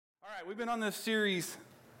right, we've been on this series,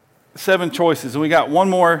 7 Choices, and we got one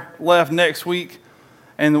more left next week,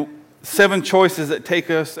 and 7 choices that take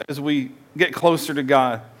us as we get closer to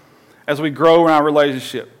God, as we grow in our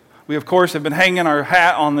relationship. We, of course, have been hanging our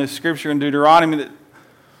hat on this scripture in Deuteronomy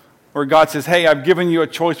where God says, hey, I've given you a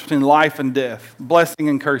choice between life and death, blessing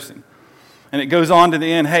and cursing. And it goes on to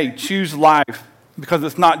the end, hey, choose life, because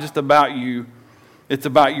it's not just about you, it's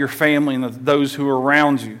about your family and those who are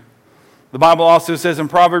around you. The Bible also says in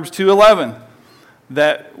Proverbs 2:11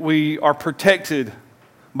 that we are protected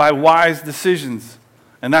by wise decisions.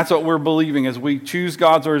 And that's what we're believing as we choose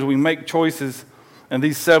God's word, as we make choices, and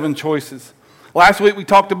these 7 choices. Last week we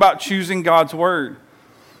talked about choosing God's word.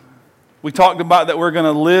 We talked about that we're going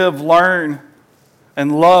to live, learn,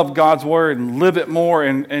 and love God's word and live it more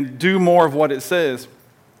and do more of what it says.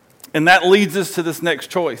 And that leads us to this next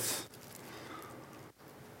choice.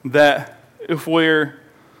 That if we're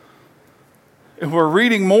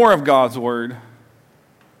reading more of God's word,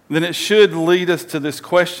 then it should lead us to this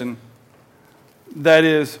question. That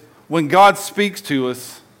is, when God speaks to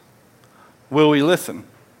us, will we listen?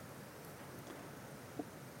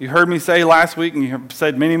 You heard me say last week, and you have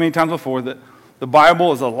said many, many times before, that the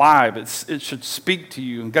Bible is alive. It should speak to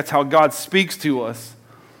you, and that's how God speaks to us.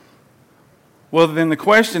 Well, then the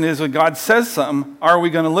question is, when God says something, are we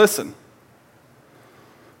going to listen?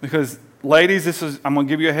 Because, ladies, I'm going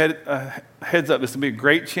to give you a heads up. This will be a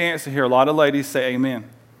great chance to hear a lot of ladies say amen.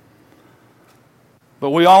 But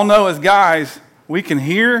we all know as guys, we can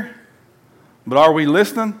hear, but are we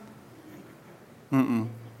listening?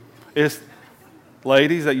 It's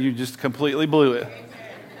ladies that you just completely blew it,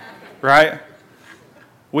 right?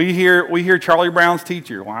 We hear Charlie Brown's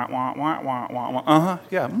teacher. Wah, wah, wah, wah, wah, wah.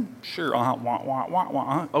 Yeah, sure. Wah, wah, wah,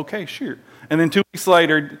 wah. Okay, sure. And then 2 weeks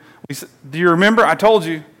later, we said, do you remember? I told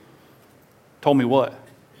you. Told me what?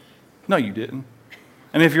 No, you didn't.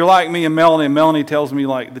 And if you're like me and Melanie tells me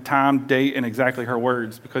like the time, date, and exactly her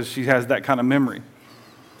words because she has that kind of memory.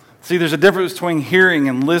 See, there's a difference between hearing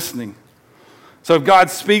and listening. So if God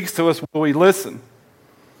speaks to us, will we listen?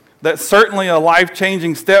 That's certainly a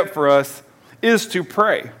life-changing step for us is to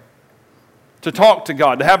pray, to talk to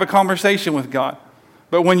God, to have a conversation with God.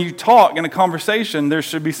 But when you talk in a conversation, there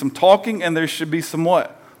should be some talking and there should be some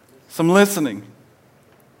what? Some listening.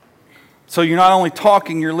 So you're not only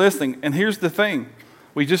talking, you're listening. And here's the thing.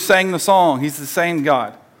 We just sang the song. He's the same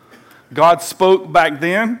God. God spoke back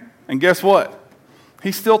then, and guess what?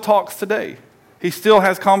 He still talks today. He still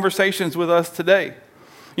has conversations with us today.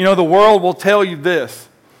 You know, the world will tell you this,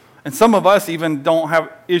 and some of us even don't have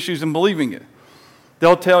issues in believing it.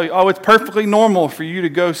 They'll tell you, oh, it's perfectly normal for you to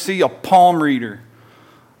go see a palm reader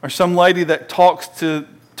or some lady that talks to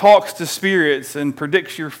spirits and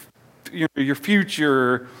predicts your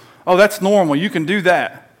future. Oh, that's normal. You can do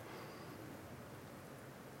that.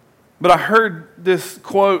 But I heard this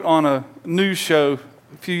quote on a news show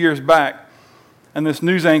a few years back, and this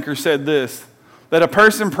news anchor said this, that a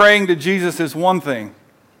person praying to Jesus is one thing.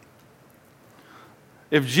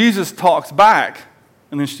 If Jesus talks back,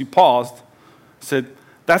 and then she paused, said,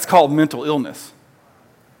 that's called mental illness.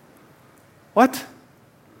 What?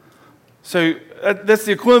 So that's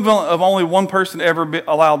the equivalent of only one person ever be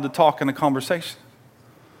allowed to talk in a conversation.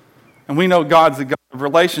 And we know God's a God of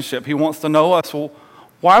relationship. He wants to know us. Well,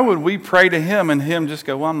 why would we pray to him and him just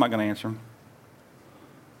go, well, I'm not going to answer him?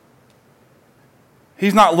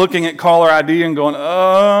 He's not looking at caller ID and going,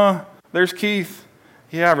 there's Keith.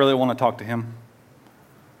 Yeah, I really want to talk to him.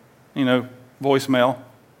 You know, voicemail.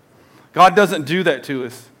 God doesn't do that to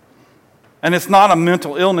us. And it's not a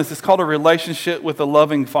mental illness. It's called a relationship with a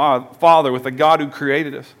loving Father, with a God who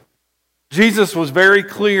created us. Jesus was very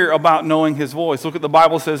clear about knowing his voice. Look what the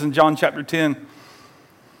Bible says in John chapter 10.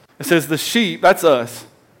 It says, the sheep, that's us,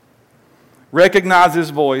 recognize his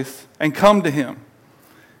voice and come to him.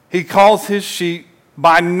 He calls his sheep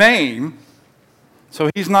by name. So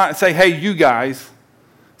he's not say, hey, you guys.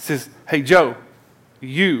 He says, hey, Joe,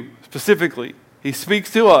 you specifically. He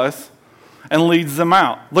speaks to us and leads them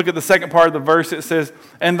out. Look at the second part of the verse. It says,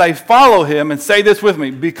 and they follow him, and say this with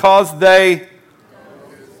me, because they,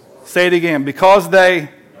 say it again, because they,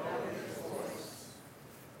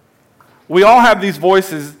 we all have these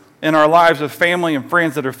voices in our lives of family and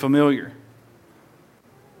friends that are familiar.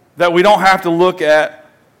 That we don't have to look at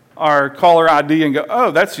our caller ID and go,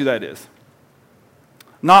 oh, that's who that is.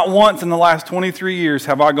 Not once in the last 23 years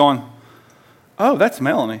have I gone, oh, that's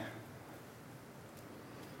Melanie.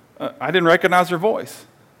 I didn't recognize her voice.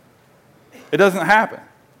 It doesn't happen.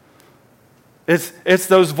 It's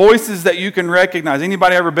those voices that you can recognize.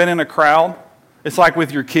 Anybody ever been in a crowd? It's like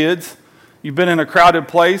with your kids. You've been in a crowded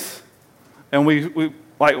place, and we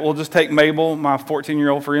Like, we'll just take Mabel, my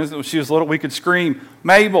 14-year-old, for instance. When she was little, we could scream,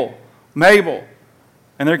 Mabel, Mabel.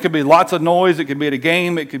 And there could be lots of noise. It could be at a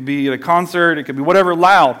game. It could be at a concert. It could be whatever,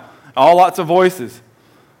 loud. All lots of voices.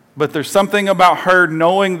 But there's something about her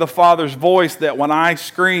knowing the Father's voice that when I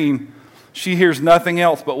scream, she hears nothing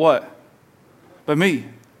else but what? But me.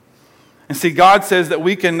 And see, God says that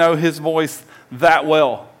we can know His voice that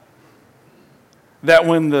well. That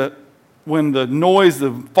when the noise,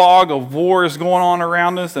 the fog of war is going on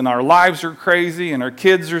around us and our lives are crazy and our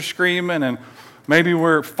kids are screaming and maybe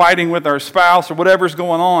we're fighting with our spouse or whatever's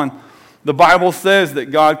going on, the Bible says that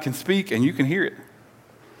God can speak and you can hear it.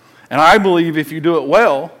 And I believe if you do it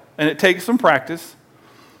well, and it takes some practice,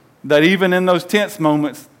 that even in those tense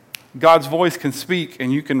moments, God's voice can speak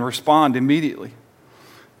and you can respond immediately.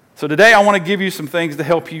 So today I want to give you some things to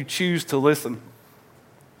help you choose to listen,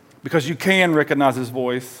 because you can recognize His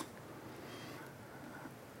voice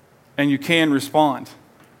and you can respond.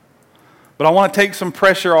 But I want to take some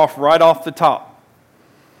pressure off right off the top,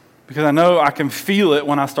 because I know I can feel it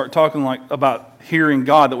when I start talking about hearing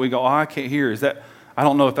God, that we go, oh, I can't hear. I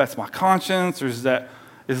don't know if that's my conscience, or is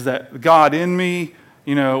that God in me,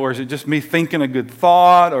 or is it just me thinking a good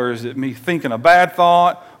thought, or is it me thinking a bad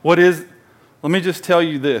thought? Let me just tell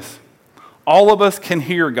you this. All of us can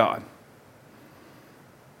hear God.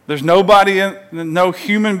 There's no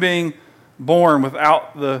human being born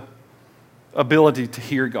without the ability to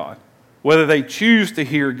hear God. Whether they choose to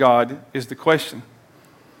hear God is the question.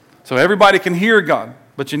 So everybody can hear God,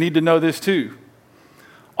 but you need to know this too.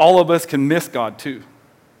 All of us can miss God too.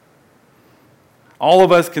 All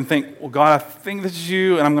of us can think, well, God, I think this is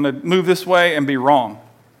you, and I'm going to move this way and be wrong.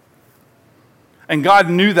 And God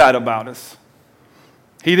knew that about us.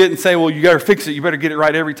 He didn't say, well, you got to fix it. You better get it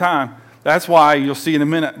right every time. That's why you'll see in a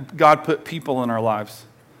minute, God put people in our lives.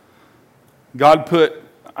 God put,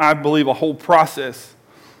 I believe, a whole process.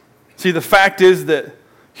 See, the fact is that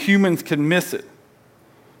humans can miss it.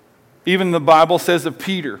 Even the Bible says of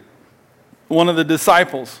Peter, one of the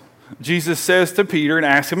disciples, Jesus says to Peter and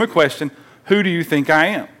asks him a question, who do you think I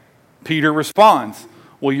am? Peter responds,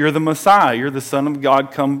 well, you're the Messiah. You're the Son of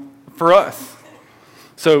God come for us.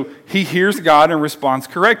 So he hears God and responds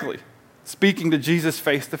correctly, speaking to Jesus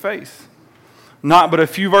face to face. Not but a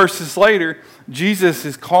few verses later, Jesus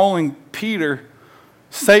is calling Peter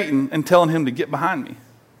Satan and telling him to get behind me.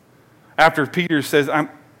 After Peter says,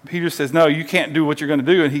 no, you can't do what you're going to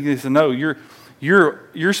do. And he says, no,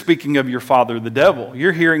 you're speaking of your father, the devil.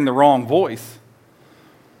 You're hearing the wrong voice.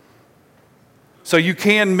 So you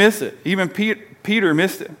can miss it. Even Peter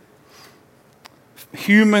missed it.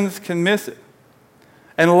 Humans can miss it.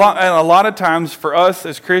 And a lot of times for us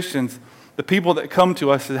as Christians, the people that come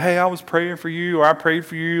to us say, hey, I was praying for you, or I prayed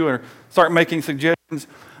for you, or start making suggestions,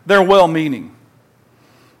 they're well-meaning.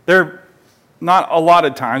 They're not a lot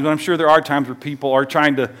of times, but I'm sure there are times where people are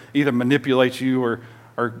trying to either manipulate you or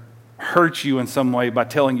hurt you in some way by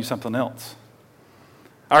telling you something else.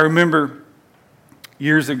 I remember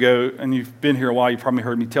years ago, and you've been here a while, you probably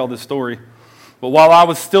heard me tell this story, but while I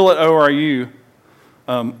was still at ORU,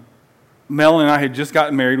 Melanie and I had just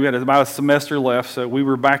gotten married. We had about a semester left, so we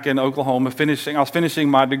were back in Oklahoma I was finishing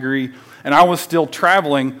my degree, and I was still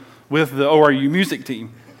traveling with the ORU music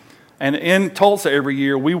team. And in Tulsa every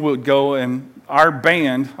year, we would go, and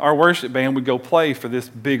our worship band, would go play for this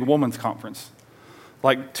big women's conference,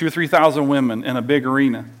 like 2,000 or 3,000 women in a big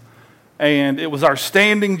arena. And it was our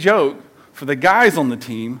standing joke for the guys on the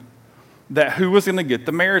team that who was going to get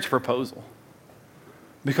the marriage proposal.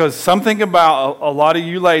 Because something about a lot of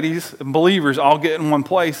you ladies and believers all get in one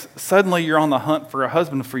place, suddenly you're on the hunt for a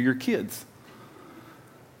husband for your kids.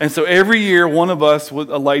 And so every year, one of us, a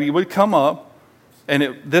lady would come up,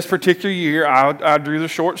 and this particular year, I drew the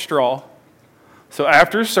short straw. So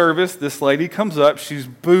after service, this lady comes up, she's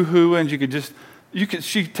boo-hooing, she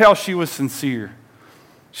could tell she was sincere.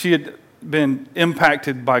 She had been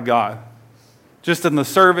impacted by God, just in the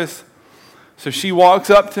service. So she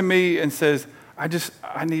walks up to me and says,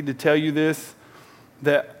 I need to tell you this,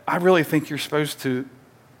 that I really think you're supposed to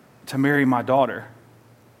marry my daughter.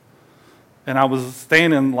 And I was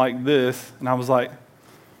standing like this, and I was like,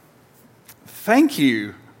 thank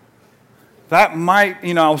you. That might,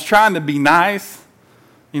 I was trying to be nice.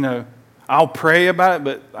 I'll pray about it,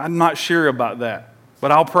 but I'm not sure about that.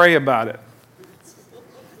 But I'll pray about it.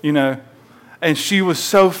 And she was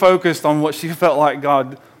so focused on what she felt like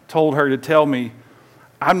God told her to tell me,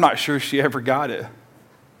 I'm not sure she ever got it.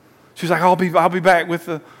 She was like, I'll be back with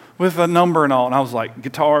a number and all. And I was like,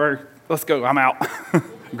 guitar, let's go, I'm out.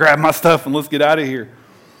 Grab my stuff and let's get out of here.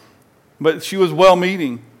 But she was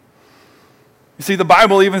well-meaning. You see, the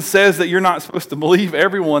Bible even says that you're not supposed to believe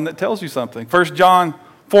everyone that tells you something. 1 John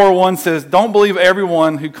 4:1 says, don't believe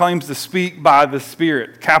everyone who claims to speak by the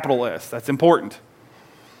Spirit, capital S. That's important.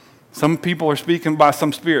 Some people are speaking by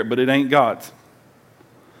some spirit, but it ain't God's.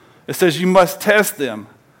 It says you must test them.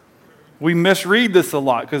 We misread this a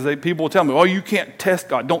lot because people will tell me, oh, you can't test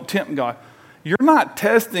God. Don't tempt God. You're not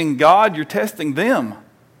testing God. You're testing them.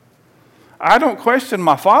 I don't question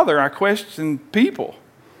my Father. I question people.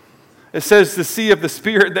 It says to see if the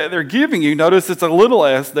Spirit that they're giving you, notice it's a little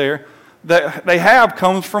s there, that they have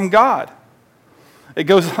comes from God. It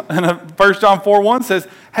goes, in 1 John 4:1 says,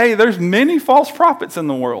 hey, there's many false prophets in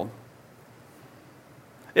the world.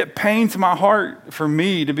 It pains my heart for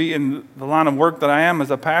me to be in the line of work that I am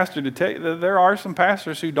as a pastor to tell you that there are some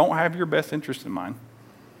pastors who don't have your best interest in mind.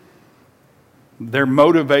 They're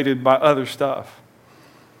motivated by other stuff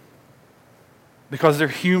because they're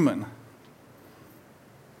human.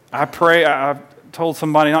 I pray, I've told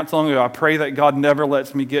somebody not too long ago, I pray that God never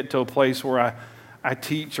lets me get to a place where I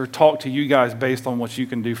teach or talk to you guys based on what you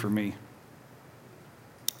can do for me.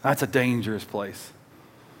 That's a dangerous place.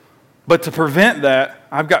 But to prevent that,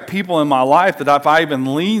 I've got people in my life that if I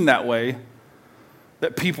even lean that way,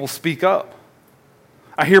 that people speak up.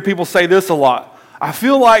 I hear people say this a lot. I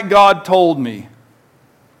feel like God told me.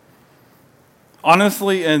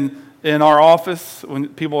 Honestly, in our office, when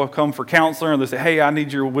people have come for counseling, and they say, hey, I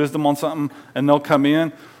need your wisdom on something, and they'll come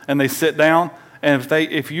in and they sit down, and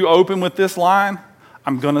if you open with this line,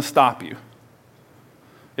 I'm going to stop you.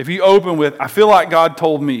 If you open with, I feel like God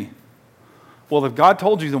told me. Well, if God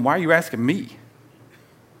told you, then why are you asking me?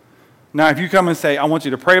 Now, if you come and say, I want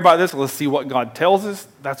you to pray about this, let's see what God tells us,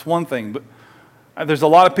 that's one thing. But there's a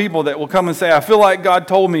lot of people that will come and say, I feel like God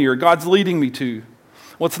told me or God's leading me to.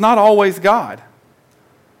 Well, it's not always God.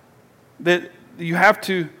 That you have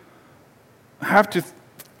to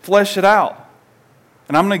flesh it out.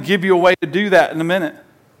 And I'm going to give you a way to do that in a minute.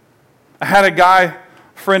 I had a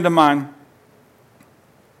friend of mine,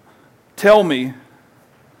 tell me,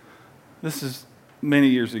 this is many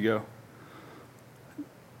years ago,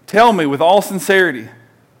 tell me with all sincerity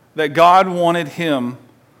that God wanted him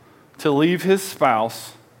to leave his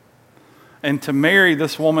spouse and to marry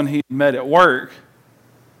this woman he met at work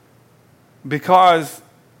because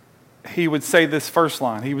he would say this first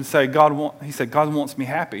line. He would say, God wants me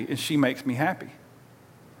happy and she makes me happy.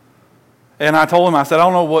 And I told him, I said, I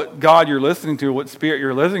don't know what God you're listening to, what spirit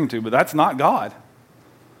you're listening to, but that's not God.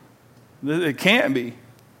 It can't be.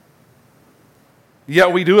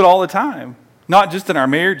 Yet we do it all the time, not just in our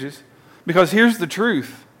marriages. Because here's the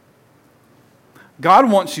truth. God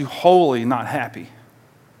wants you holy, not happy.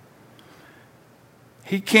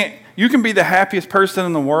 You can be the happiest person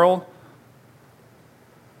in the world,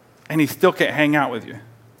 and he still can't hang out with you.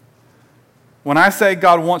 When I say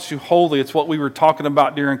God wants you holy, it's what we were talking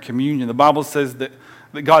about during communion. The Bible says that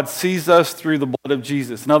God sees us through the blood of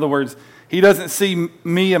Jesus. In other words, he doesn't see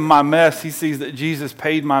me and my mess. He sees that Jesus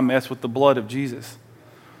paid my mess with the blood of Jesus.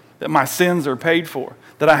 That my sins are paid for.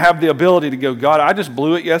 That I have the ability to go, God, I just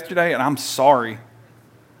blew it yesterday and I'm sorry.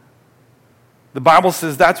 The Bible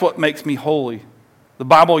says that's what makes me holy. The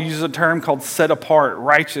Bible uses a term called set apart,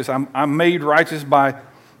 righteous. I'm made righteous by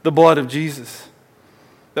the blood of Jesus.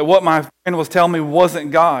 That what my friend was telling me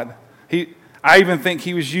wasn't God. I even think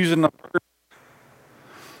he was using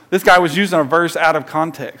this guy was using a verse out of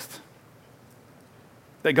context.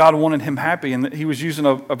 That God wanted him happy, and that he was using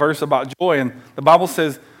a verse about joy. And the Bible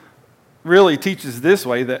says, really teaches this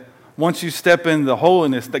way, that once you step into the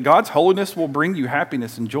holiness, that God's holiness will bring you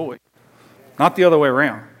happiness and joy. Not the other way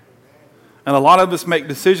around. And a lot of us make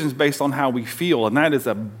decisions based on how we feel, and that is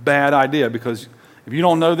a bad idea, because if you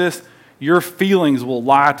don't know this, your feelings will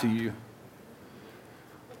lie to you.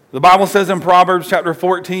 The Bible says in Proverbs chapter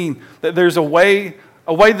 14 that there's a way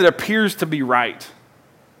that appears to be right.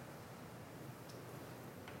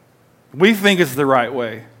 We think it's the right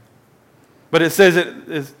way. But it says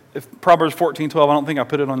if Proverbs 14:12, I don't think I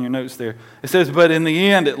put it on your notes there. It says, but in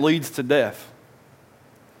the end it leads to death.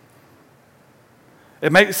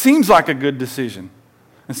 It seems like a good decision.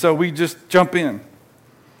 And so we just jump in.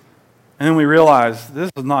 And then we realize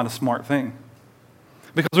this is not a smart thing.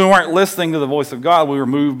 Because we weren't listening to the voice of God, we were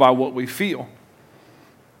moved by what we feel.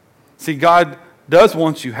 See, God does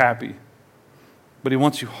want you happy, but he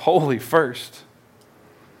wants you holy first.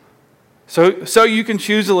 So you can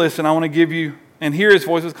choose to listen. I want to give you, and hear his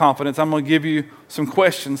voice with confidence, I'm going to give you some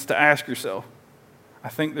questions to ask yourself. I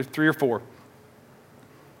think there's 3 or 4.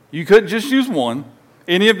 You could just use one.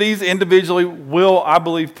 Any of these individually will, I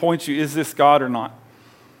believe, point you, is this God or not?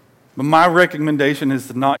 But my recommendation is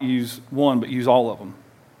to not use one, but use all of them.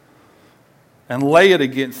 And lay it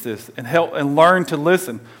against this and help and learn to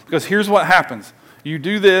listen. Because here's what happens. You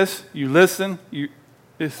do this, you listen,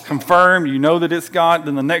 it's confirmed, you know that it's God,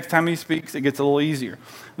 then the next time he speaks, it gets a little easier.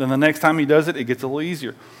 Then the next time he does it, it gets a little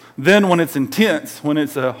easier. Then when it's intense, when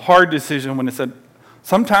it's a hard decision,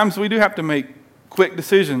 sometimes we do have to make quick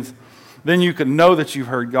decisions, then you can know that you've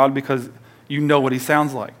heard God because you know what he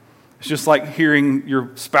sounds like. It's just like hearing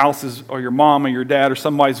your spouse's or your mom or your dad or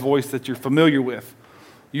somebody's voice that you're familiar with.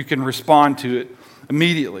 You can respond to it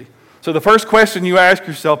immediately. So the first question you ask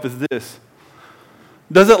yourself is this: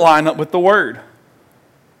 does it line up with the Word?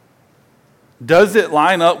 Does it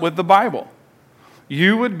line up with the Bible?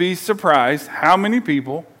 You would be surprised how many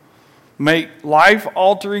people make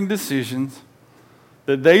life-altering decisions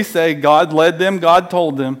that they say God led them, God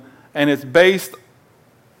told them, and it's based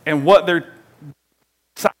on what they're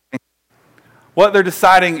deciding. What they're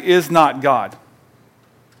deciding is not God.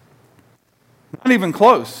 Not even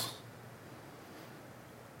close.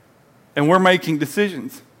 And we're making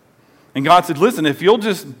decisions. And God said, listen, if you'll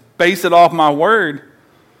just base it off my word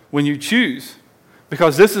when you choose,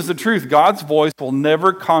 because this is the truth, God's voice will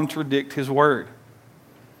never contradict his word.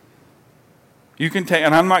 You can take,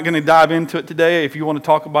 and I'm not going to dive into it today. If you want to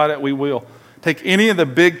talk about it, we will. Take any of the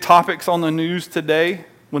big topics on the news today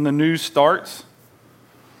when the news starts.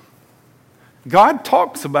 God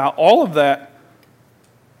talks about all of that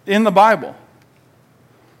in the Bible.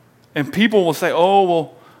 And people will say, oh,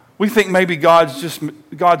 well, we think maybe God's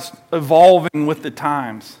evolving with the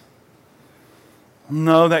times.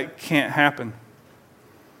 No, that can't happen.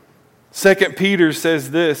 2 Peter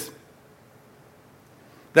says this,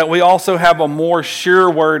 that we also have a more sure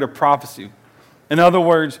word of prophecy. In other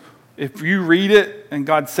words, if you read it and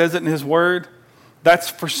God says it in his word, that's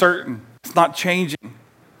for certain. It's not changing.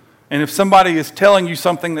 And if somebody is telling you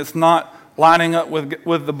something that's not lining up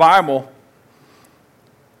with the Bible,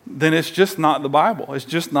 then it's just not the Bible. It's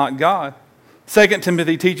just not God. 2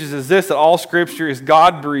 Timothy teaches us this, that all Scripture is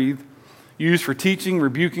God-breathed, used for teaching,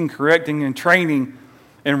 rebuking, correcting, and training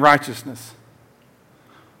in righteousness.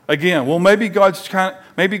 Again, well, maybe God's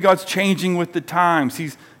changing with the times.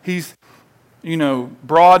 He's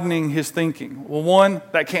broadening his thinking. Well, one,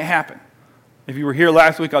 that can't happen. If you were here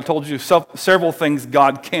last week, I told you several things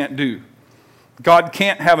God can't do. God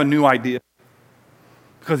can't have a new idea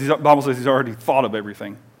because the Bible says he's already thought of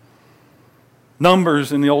everything.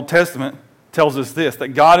 Numbers in the Old Testament tells us this, that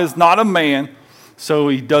God is not a man, so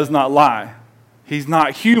he does not lie. He's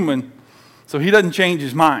not human, so he doesn't change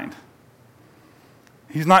his mind.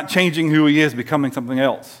 He's not changing who he is, becoming something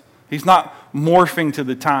else. He's not morphing to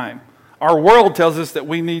the time. Our world tells us that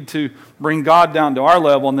we need to bring God down to our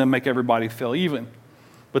level and then make everybody feel even.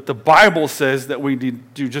 But the Bible says that we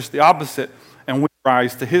need to do just the opposite and we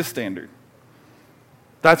rise to his standard.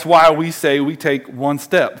 That's why we say we take one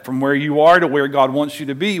step from where you are to where God wants you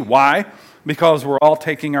to be. Why? Because we're all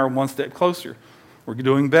taking our one step closer. We're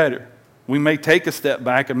doing better. We may take a step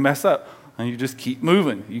back and mess up, and you just keep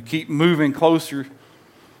moving. You keep moving closer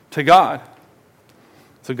to God.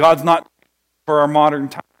 So God's not for our modern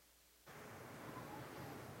time.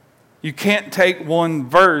 You can't take one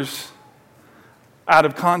verse out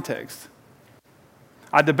of context.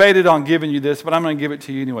 I debated on giving you this, but I'm going to give it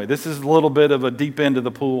to you anyway. This is a little bit of a deep end of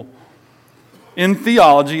the pool. In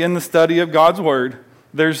theology, in the study of God's Word,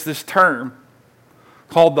 there's this term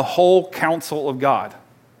called the whole counsel of God.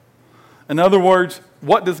 In other words,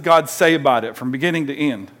 what does God say about it from beginning to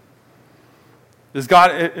end?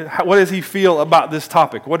 What does he feel about this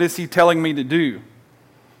topic? What is he telling me to do?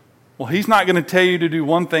 Well, he's not going to tell you to do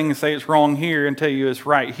one thing and say it's wrong here and tell you it's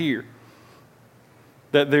right here.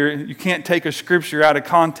 You can't take a scripture out of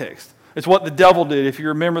context. It's what the devil did. If you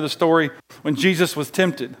remember the story when Jesus was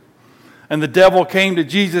tempted. And the devil came to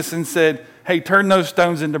Jesus and said, hey, turn those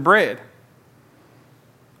stones into bread.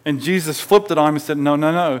 And Jesus flipped it on him and said,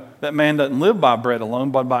 no. That man doesn't live by bread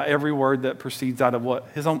alone, but by every word that proceeds out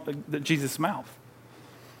of Jesus' mouth.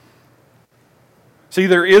 See,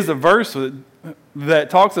 there is a verse that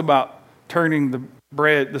talks about turning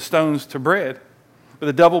the stones to bread. But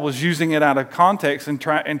the devil was using it out of context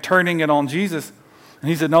and turning it on Jesus. And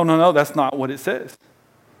he said, no, that's not what it says.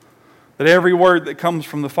 That every word that comes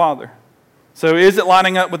from the Father. So is it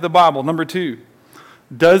lining up with the Bible? Number 2,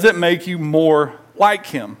 does it make you more like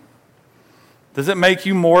him? Does it make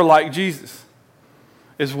you more like Jesus?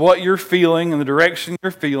 Is what you're feeling and the direction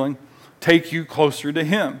you're feeling take you closer to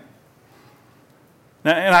him?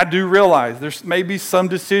 Now, and I do realize there's maybe some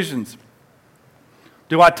decisions.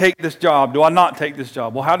 Do I take this job? Do I not take this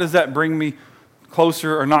job? Well, how does that bring me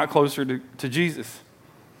closer or not closer to Jesus?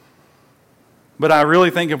 But I really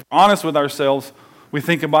think if we're honest with ourselves, we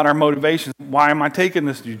think about our motivations. Why am I taking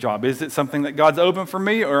this new job? Is it something that God's open for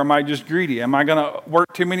me, or am I just greedy? Am I going to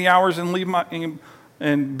work too many hours and leave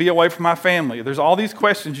and be away from my family? There's all these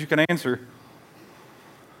questions you can answer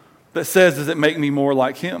that says, does it make me more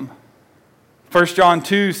like him? 1 John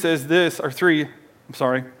 2 says this, or 3, I'm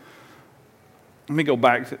sorry. Let me go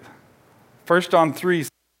back to 1 John 3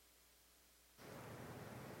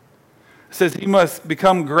 says he must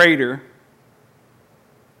become greater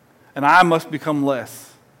and I must become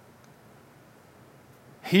less.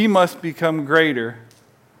 He must become greater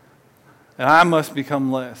and I must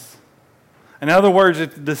become less. In other words,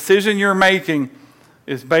 if the decision you're making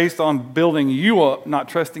is based on building you up, not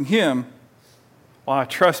trusting him, well, I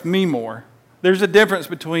trust me more. There's a difference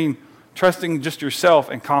between trusting just yourself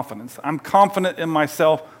and confidence. I'm confident in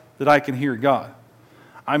myself that I can hear God.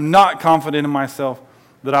 I'm not confident in myself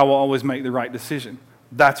that I will always make the right decision.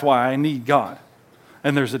 That's why I need God.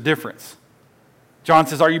 And there's a difference. John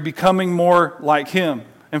says, are you becoming more like him?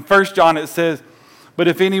 In 1 John it says, but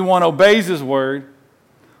if anyone obeys his word,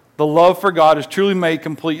 the love for God is truly made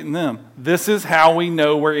complete in them. This is how we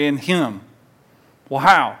know we're in him. Well,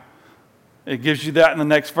 how? It gives you that in the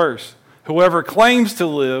next verse. Whoever claims to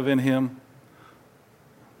live in him,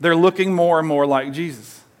 they're looking more and more like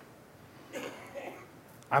Jesus.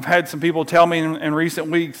 I've had some people tell me in recent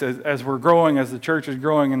weeks as we're growing, as the church is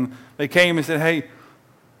growing, and they came and said, hey,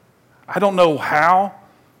 I don't know how,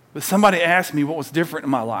 but somebody asked me what was different in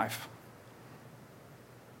my life.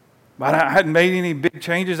 But I hadn't made any big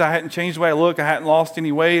changes. I hadn't changed the way I look. I hadn't lost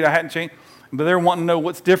any weight. I hadn't changed. But they're wanting to know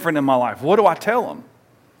what's different in my life. What do I tell them?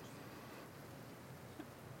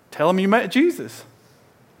 Tell them you met Jesus.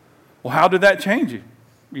 Well, how did that change you?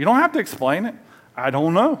 You don't have to explain it. I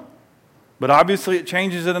don't know. But obviously it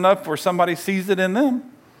changes it enough where somebody sees it in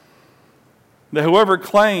them. That whoever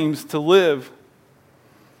claims to live,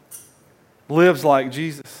 lives like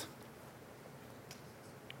Jesus.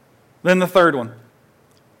 Then the third one.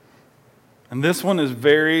 And this one is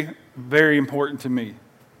very, very important to me.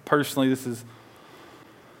 Personally, this is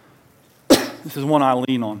one I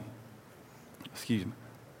lean on. Excuse me.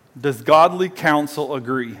 Does godly counsel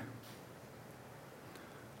agree?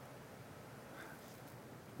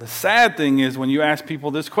 The sad thing is when you ask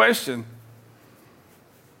people this question,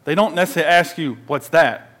 they don't necessarily ask you, what's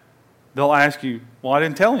that? They'll ask you, well, I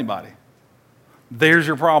didn't tell anybody. There's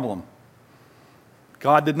your problem.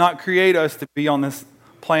 God did not create us to be on this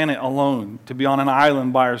planet alone, to be on an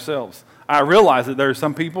island by ourselves. I realize that there are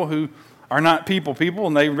some people who are not people,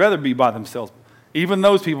 and they'd rather be by themselves. Even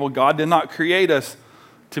those people, God did not create us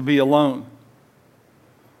to be alone.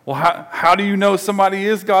 Well, how do you know somebody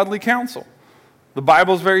is godly counsel? The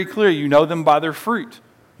Bible is very clear. You know them by their fruit.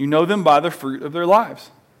 You know them by the fruit of their lives.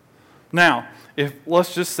 Now, if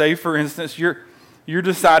let's just say, for instance, you're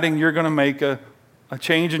deciding you're going to make a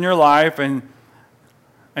change in your life and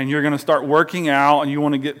you're going to start working out and you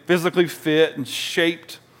want to get physically fit and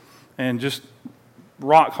shaped and just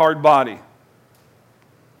rock hard body.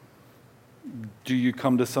 Do you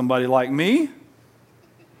come to somebody like me?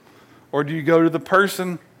 Or do you go to the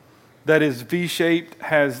person that is V-shaped,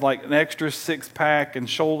 has like an extra six-pack and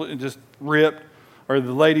shoulder and just ripped, or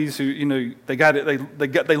the ladies who, they got it,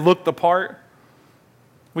 they look the part?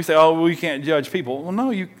 We say, oh, we can't judge people. Well, no,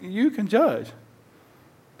 you can judge.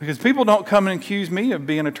 Because people don't come and accuse me of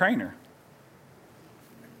being a trainer.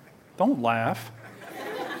 Don't laugh.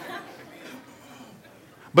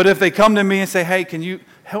 But if they come to me and say, hey, can you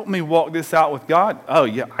help me walk this out with God? Oh,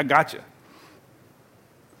 yeah, I got you.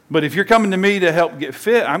 But if you're coming to me to help get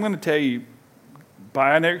fit, I'm going to tell you,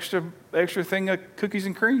 buy an extra thing of cookies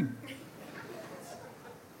and cream.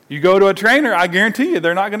 You go to a trainer, I guarantee you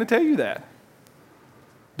they're not going to tell you that.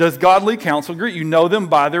 Does godly counsel agree? You know them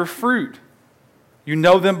by their fruit. You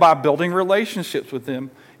know them by building relationships with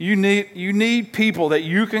them. You need people that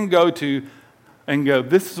you can go to and go,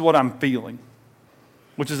 this is what I'm feeling.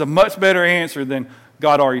 Which is a much better answer than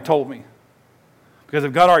God already told me. Because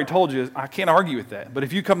if God already told you, I can't argue with that. But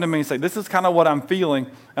if you come to me and say, this is kind of what I'm feeling,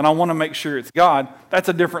 and I want to make sure it's God, that's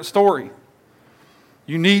a different story.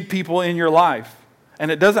 You need people in your life. And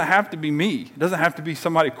it doesn't have to be me. It doesn't have to be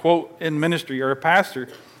somebody, quote, in ministry or a pastor.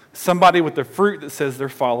 Somebody with the fruit that says they're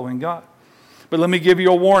following God. But let me give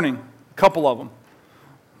you a warning, a couple of them.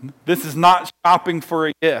 This is not shopping for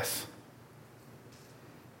a yes.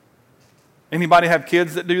 Anybody have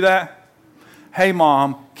kids that do that? Hey,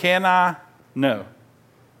 Mom, can I? No.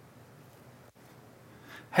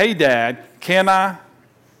 Hey, Dad, can I?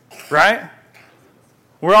 Right?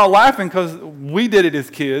 We're all laughing because we did it as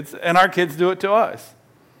kids, and our kids do it to us.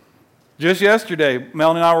 Just yesterday,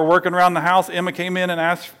 Melanie and I were working around the house. Emma came in and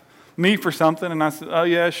asked me for something, and I said, oh,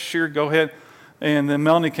 yeah, sure, go ahead. And then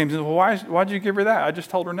Melanie came and said, well, why'd you give her that? I just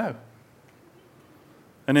told her no.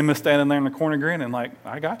 And Emma's standing there in the corner grinning like,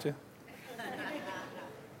 I got you.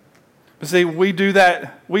 But see, we do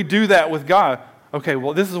that with God. Okay,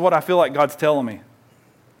 well, this is what I feel like God's telling me.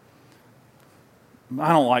 I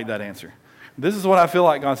don't like that answer. This is what I feel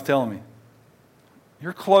like God's telling me.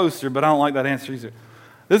 You're closer, but I don't like that answer either.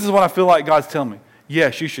 This is what I feel like God's telling me.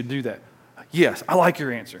 Yes, you should do that. Yes, I like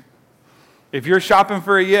your answer. If you're shopping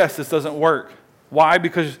for a yes, this doesn't work. Why?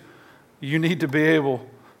 Because you need to be able,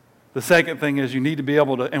 the second thing is you need to be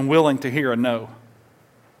able to and willing to hear a no.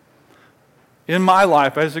 In my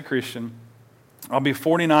life as a Christian, I'll be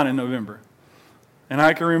 49 in November. And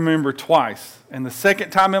I can remember twice, and the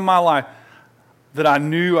second time in my life that I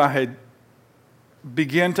knew I had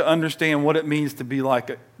begun to understand what it means to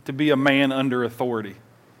be a man under authority.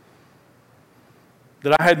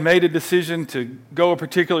 That I had made a decision to go a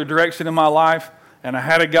particular direction in my life, and I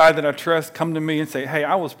had a guy that I trust come to me and say, hey,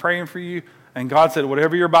 I was praying for you, and God said,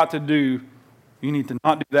 whatever you're about to do, you need to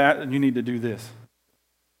not do that, and you need to do this.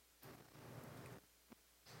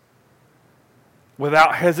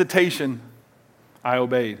 Without hesitation, I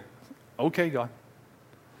obeyed. Okay, God.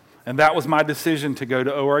 And that was my decision to go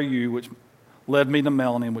to ORU, which led me to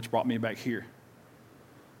Melanie, which brought me back here.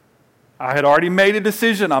 I had already made a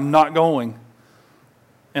decision, I'm not going.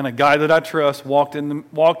 And a guy that I trust walked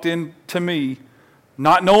in to me,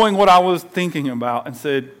 not knowing what I was thinking about, and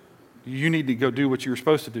said, you need to go do what you were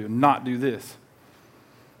supposed to do, not do this.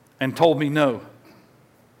 And told me no.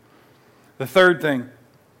 The third thing,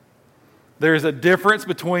 there's a difference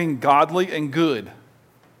between godly and good.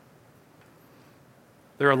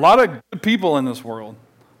 There are a lot of good people in this world.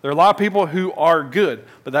 There are a lot of people who are good,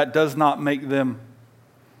 but that does not make them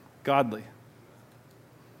godly.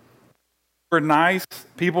 Who are nice,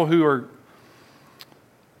 people who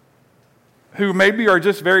maybe are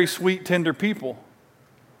just very sweet, tender people.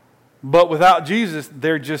 But without Jesus,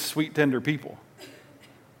 they're just sweet, tender people.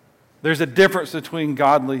 There's a difference between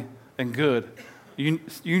godly and good. You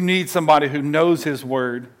need somebody who knows His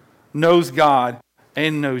Word, knows God,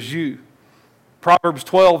 and knows you. Proverbs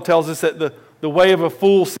 12 tells us that the way of a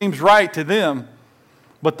fool seems right to them,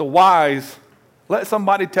 but the wise, let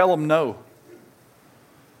somebody tell them no.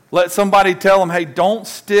 Let somebody tell them, hey, don't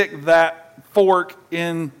stick that fork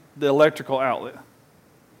in the electrical outlet.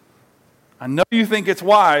 I know you think it's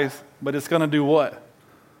wise, but it's going to do what?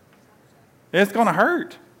 It's going to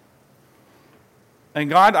hurt. And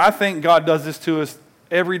God, I think God does this to us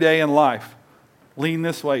every day in life. Lean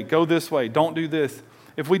this way, go this way, don't do this.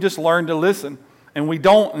 If we just learn to listen, and we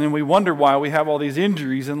don't, and then we wonder why we have all these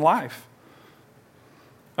injuries in life.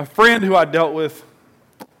 A friend of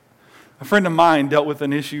mine dealt with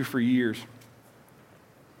an issue for years.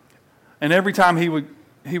 And every time he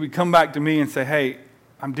would come back to me and say, hey,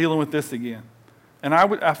 I'm dealing with this again. And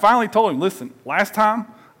I finally told him, listen, last time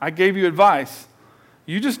I gave you advice,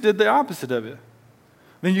 you just did the opposite of it.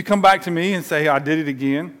 Then you come back to me and say, I did it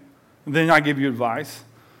again. And then I give you advice.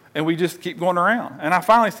 And we just keep going around. And I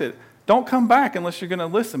finally said, don't come back unless you're going to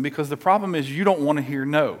listen, because the problem is you don't want to hear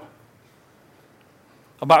no.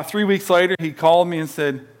 About 3 weeks later, he called me and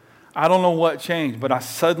said, I don't know what changed, but I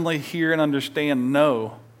suddenly hear and understand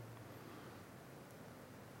no.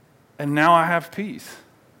 And now I have peace.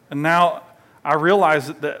 And now I realize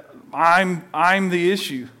that I'm the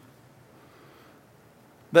issue.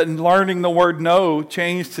 That learning the word no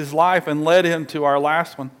changed his life and led him to our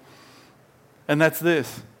last one. And that's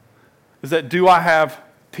this, is that do I have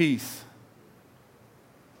peace?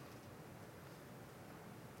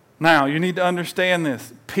 Now, you need to understand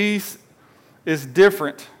this. Peace is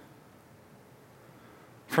different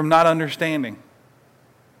from not understanding.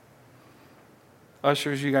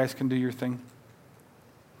 Ushers, you guys can do your thing.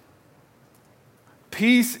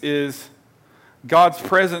 Peace is God's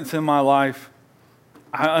presence in my life.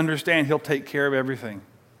 I understand He'll take care of everything.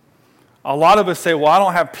 A lot of us say, well, I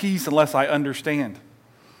don't have peace unless I understand.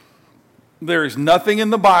 There is nothing in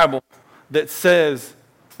the Bible that says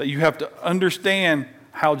that you have to understand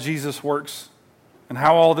how Jesus works and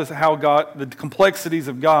how God, the complexities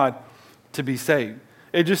of God to be saved.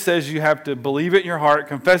 It just says you have to believe it in your heart,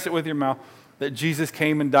 confess it with your mouth, that Jesus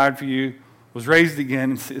came and died for you, was raised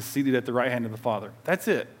again, and is seated at the right hand of the Father. That's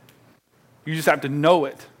it. You just have to know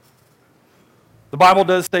it. The Bible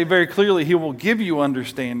does say very clearly He will give you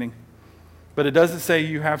understanding, but it doesn't say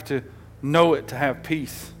you have to know it to have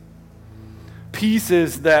peace. Peace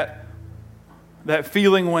is that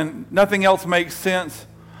feeling when nothing else makes sense,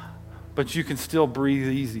 but you can still breathe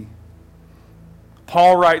easy.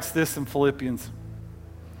 Paul writes this in Philippians.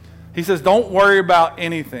 He says, don't worry about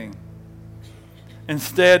anything.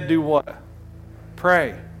 Instead, do what?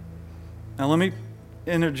 Pray. Now let me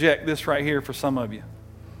interject this right here for some of you.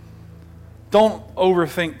 Don't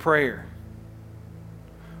overthink prayer.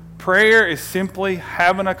 Prayer is simply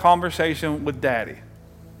having a conversation with Daddy.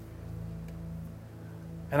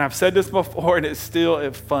 And I've said this before, and it's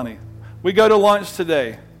funny. We go to lunch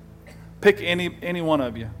today. Pick any one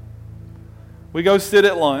of you. We go sit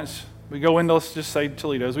at lunch. We go into, let's just say,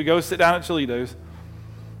 Toledo's. We go sit down at Toledo's.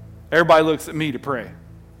 Everybody looks at me to pray.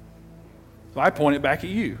 So I point it back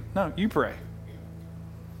at you. No, you pray.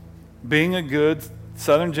 Being a good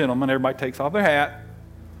Southern gentleman, everybody takes off their hat.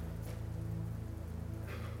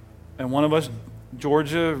 And one of us,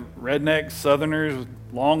 Georgia, redneck, Southerners,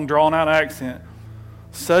 long drawn-out accent,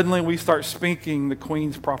 suddenly we start speaking the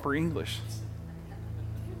Queen's proper English.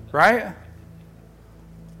 Right?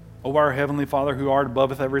 Oh, our Heavenly Father who art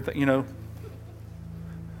above everything, you know.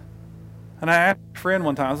 And I asked a friend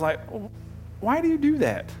one time, I was like, why do you do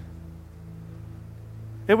that?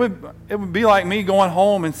 It would be like me going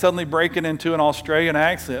home and suddenly breaking into an Australian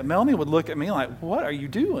accent. Melanie would look at me like, what are you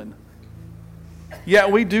doing?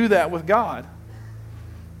 Yet we do that with God.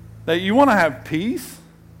 That you want to have peace?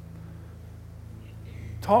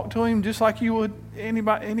 Talk to Him just like you would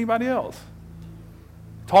anybody else.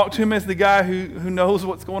 Talk to Him as the guy who knows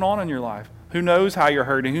what's going on in your life, who knows how you're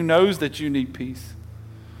hurting, who knows that you need peace.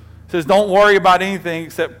 It says, don't worry about anything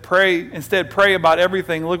except pray. Instead, pray about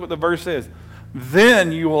everything. Look what the verse says.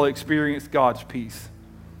 Then you will experience God's peace.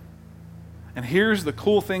 And here's the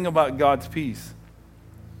cool thing about God's peace,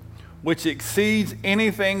 which exceeds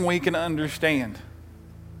anything we can understand.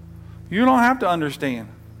 You don't have to understand.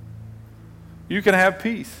 You can have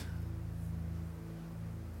peace.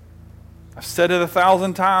 I've said it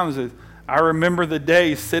 1,000 times. I remember the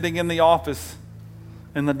day sitting in the office,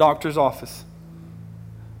 in the doctor's office,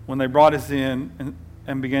 when they brought us in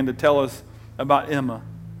and began to tell us about Emma.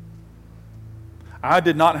 I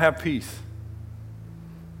did not have peace.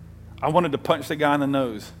 I wanted to punch the guy in the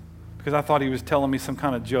nose because I thought he was telling me some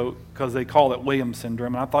kind of joke because they call it Williams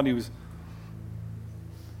syndrome, and I thought he was.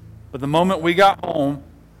 But the moment we got home,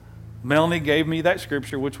 Melanie gave me that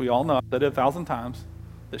scripture, which we all know, I've said it 1,000 times,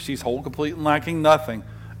 that she's whole, complete, and lacking nothing,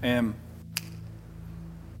 and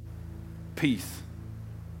peace.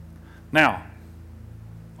 Now,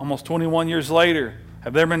 almost 21 years later,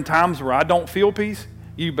 have there been times where I don't feel peace?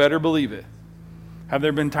 You better believe it. Have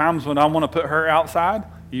there been times when I want to put her outside?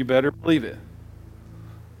 You better believe it.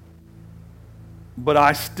 But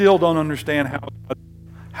I still don't understand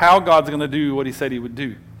how God's going to do what He said He would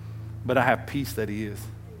do. But I have peace that He is.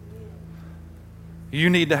 You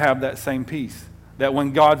need to have that same peace. That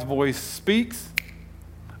when God's voice speaks,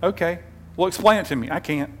 okay, well, explain it to me. I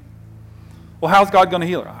can't. Well, how's God going to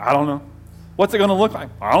heal her? I don't know. What's it going to look like?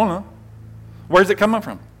 I don't know. Where's it coming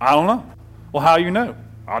from? I don't know. Well, how you know?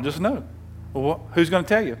 I'll just know. Well, who's going to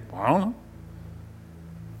tell you? I don't know.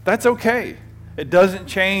 That's okay. It doesn't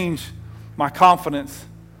change my confidence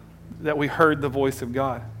that we heard the voice of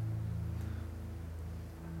God.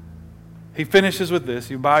 He finishes with this.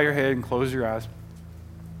 You bow your head and close your eyes.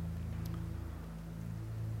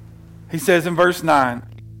 He says in verse 9,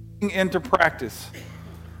 into practice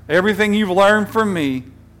everything you've learned from me,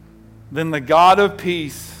 then the God of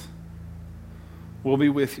peace will be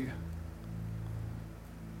with you.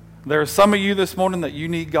 There are some of you this morning that you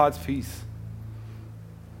need God's peace.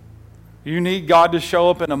 You need God to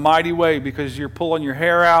show up in a mighty way because you're pulling your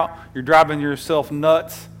hair out, you're driving yourself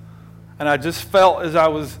nuts. And I just felt as I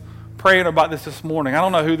was praying about this morning, I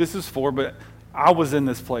don't know who this is for, but I was in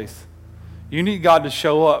this place. You need God to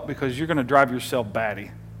show up because you're going to drive yourself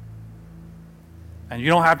batty. And you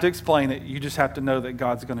don't have to explain it. You just have to know that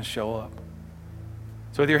God's going to show up.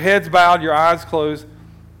 So with your heads bowed, your eyes closed,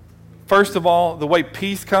 first of all, the way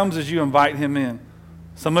peace comes is you invite Him in.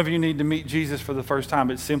 Some of you need to meet Jesus for the first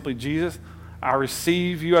time. It's simply, Jesus, I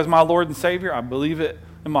receive you as my Lord and Savior. I believe it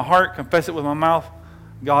in my heart, confess it with my mouth.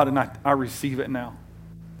 God, and I receive it now.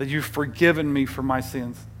 That you've forgiven me for my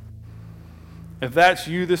sins. If that's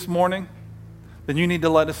you this morning, then you need to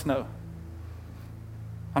let us know.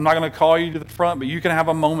 I'm not going to call you to the front, but you can have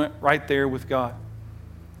a moment right there with God.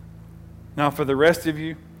 Now, for the rest of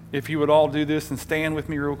you, if you would all do this and stand with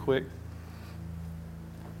me real quick.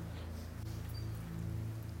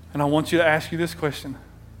 And I want you to ask you this question.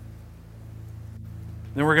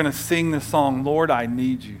 Then we're going to sing this song, Lord, I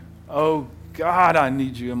need you. Oh, God, I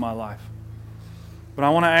need you in my life. But I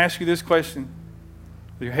want to ask you this question.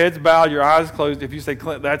 With your heads bowed, your eyes closed. If you say,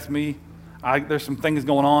 Clint, that's me. There's some things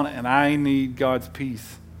going on, and I need God's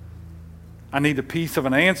peace. I need the peace of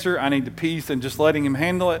an answer. I need the peace and just letting Him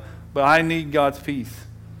handle it. But I need God's peace.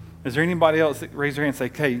 Is there anybody else that raise their hand and say,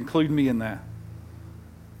 okay, include me in that?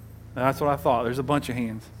 That's what I thought. There's a bunch of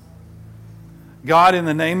hands. God, in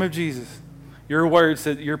the name of Jesus, your word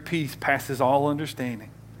said your peace passes all understanding.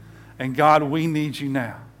 And God, we need you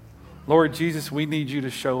now. Lord Jesus, we need you to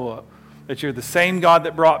show up. That you're the same God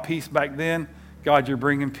that brought peace back then. God, you're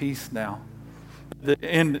bringing peace now.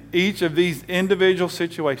 In each of these individual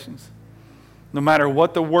situations, no matter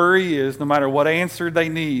what the worry is, no matter what answer they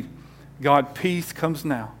need, God, peace comes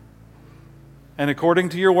now. And according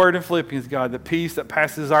to your word in Philippians, God, the peace that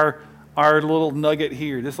passes our little nugget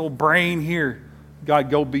here, this little brain here, God,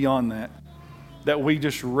 go beyond that. That we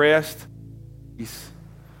just rest peace.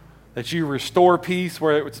 That you restore peace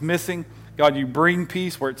where it's missing. God, you bring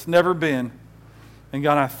peace where it's never been. And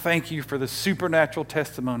God, I thank you for the supernatural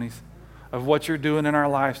testimonies of what you're doing in our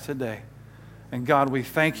lives today. And God, we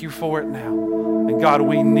thank you for it now. And God,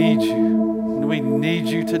 we need you. We need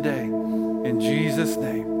you today. In Jesus'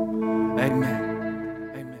 name, amen.